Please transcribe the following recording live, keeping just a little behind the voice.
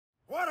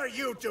are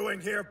you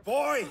doing here,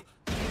 boy?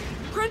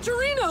 Gran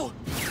Torino!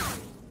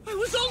 I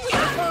was only...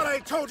 I thought I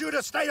told you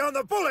to stay on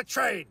the bullet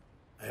train!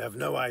 I have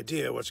no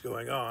idea what's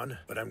going on,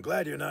 but I'm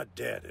glad you're not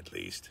dead, at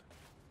least.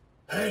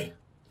 Hey,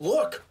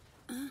 look!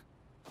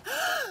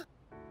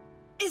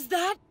 Is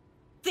that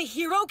the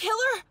hero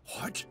killer?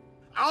 What?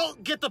 I'll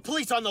get the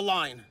police on the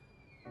line.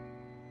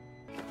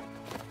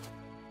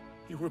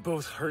 You were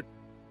both hurt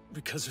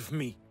because of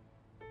me.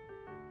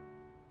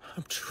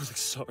 I'm truly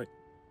sorry.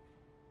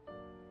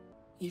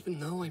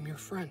 Even though I'm your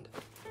friend.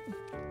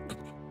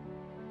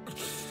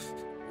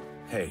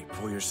 Hey,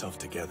 pull yourself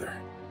together.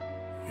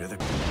 You're the...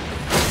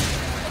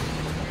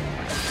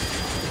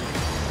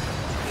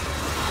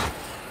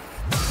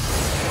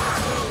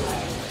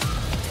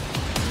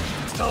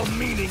 There's no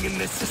meaning in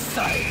this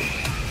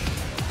society.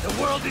 The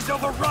world is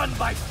overrun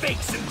by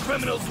fakes and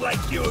criminals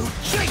like you who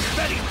chase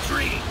petty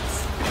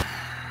dreams.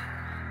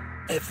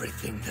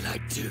 Everything that I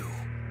do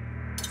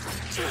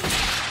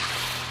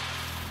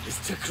is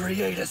to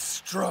create a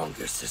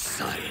stronger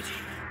society.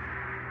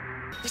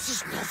 This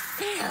is no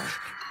fair.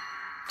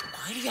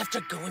 Why do you have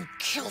to go and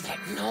kill that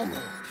Nomu?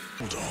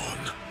 Hold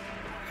on.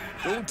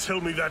 Don't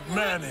tell me that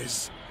man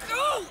is...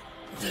 Go!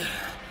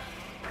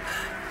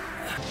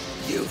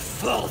 You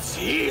false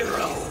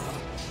hero!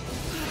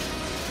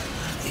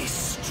 These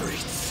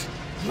streets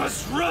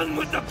must run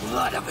with the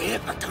blood of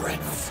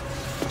hypocrites.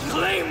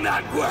 Claim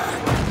that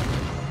word!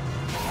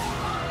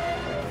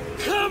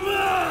 Come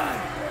on!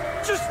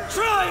 Just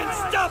try and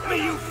stop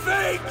me, you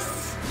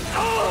fakes!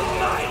 All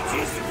might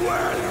is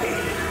worthy!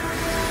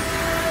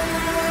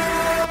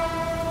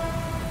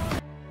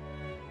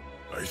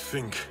 I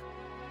think...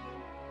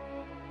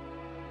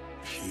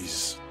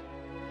 he's...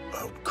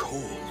 out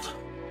cold.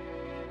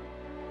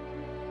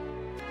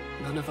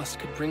 None of us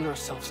could bring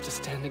ourselves to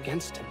stand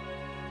against him.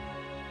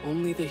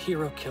 Only the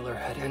hero killer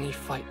had any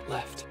fight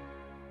left.